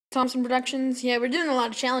Thompson Productions. Yeah, we're doing a lot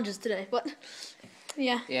of challenges today, but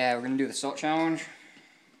yeah. Yeah, we're gonna do the salt challenge.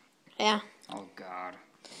 Yeah. Oh God.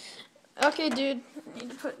 Okay, dude. I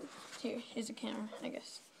need to put here's a camera, I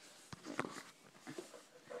guess.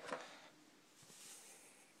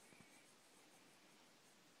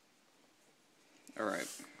 All right.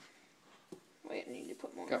 Wait, I need to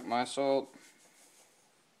put more. Got my salt.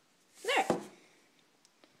 There.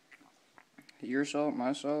 Your salt,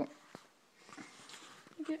 my salt.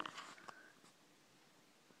 Okay.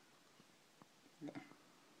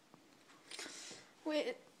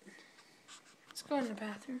 Wait. Let's go in the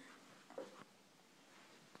bathroom.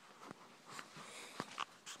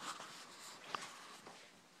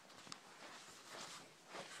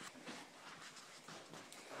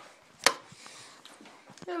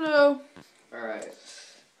 Hello. All right.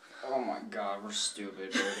 Oh my God, we're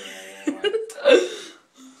stupid.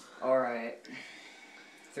 All right.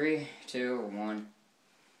 3, 2, 1.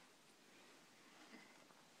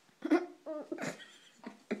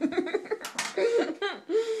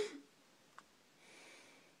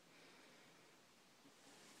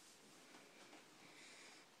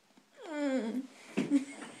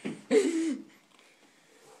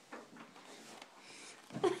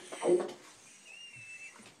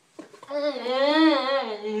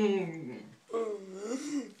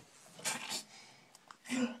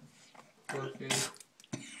 Pussy.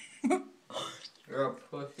 You're a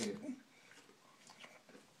pussy.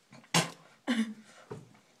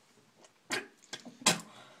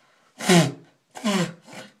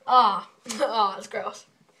 Oh, it's gross.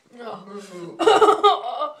 No.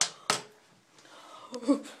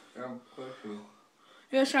 You're a pussy.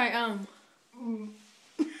 Yes, I am.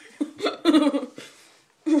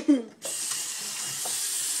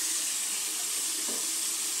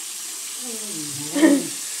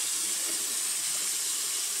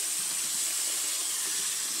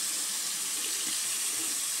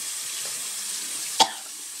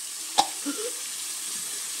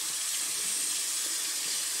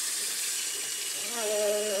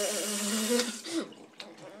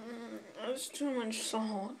 That's too much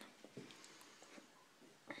salt.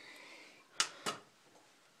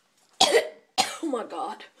 Oh my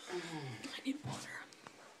God. I need water.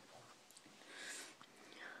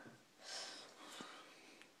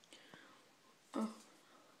 Oh.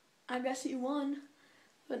 I guess you won,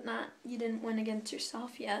 but you didn't win against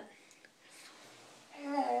yourself yet.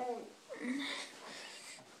 Oh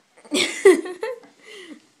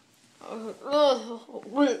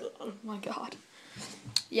my God.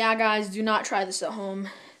 Yeah, guys, do not try this at home.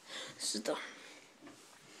 This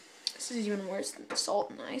is even worse than the salt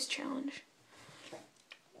and ice challenge.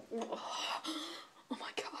 Oh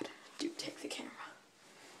my God. Dude, take the camera.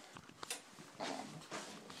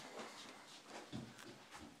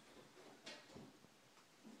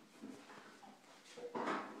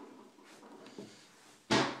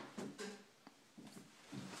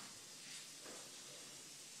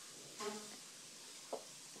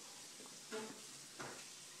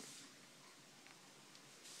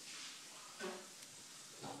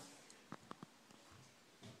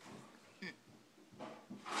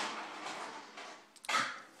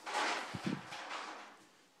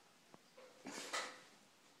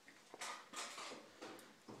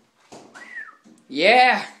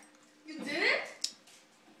 Yeah. You did it?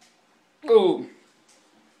 Oh.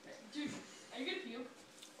 Dude, are you gonna puke?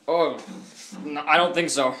 Oh. No, I don't think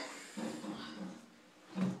so.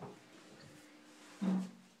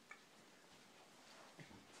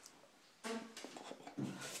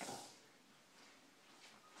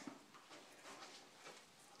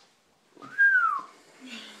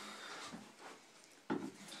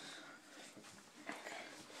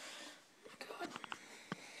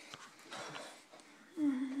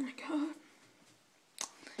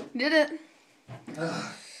 Did it?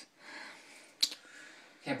 Ugh.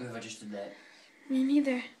 Can't believe I just did that. Me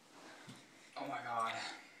neither. Oh my God.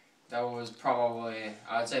 That was probably,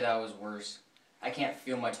 I would say that was worse. I can't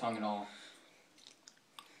feel my tongue at all.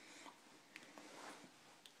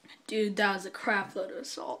 Dude, that was a crap load of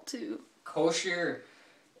salt, too. Kosher,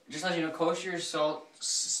 just let you know, kosher salt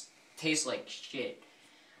tastes like shit.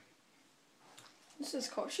 This is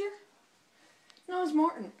kosher? No, it's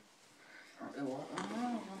Morton.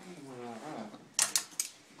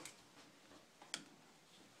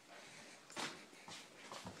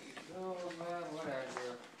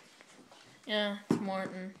 Yeah, it's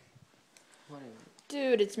Morton. Whatever.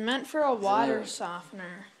 Dude, it's meant for a water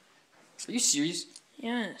softener. Are you serious?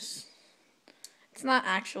 Yes. It's not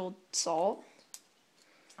actual salt.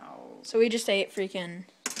 Oh. So we just ate freaking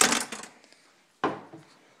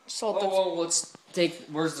salt. Oh, well, let's take,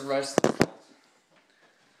 where's the rest?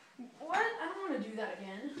 What? I don't want to do that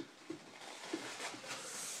again.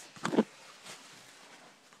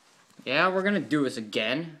 Yeah, we're gonna do this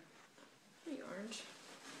again. You orange.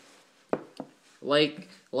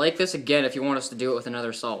 Like this again if you want us to do it with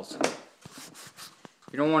another salt. If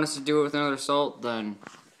you don't want us to do it with another salt, then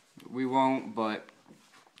we won't, but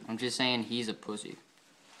I'm just saying he's a pussy.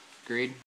 Agreed?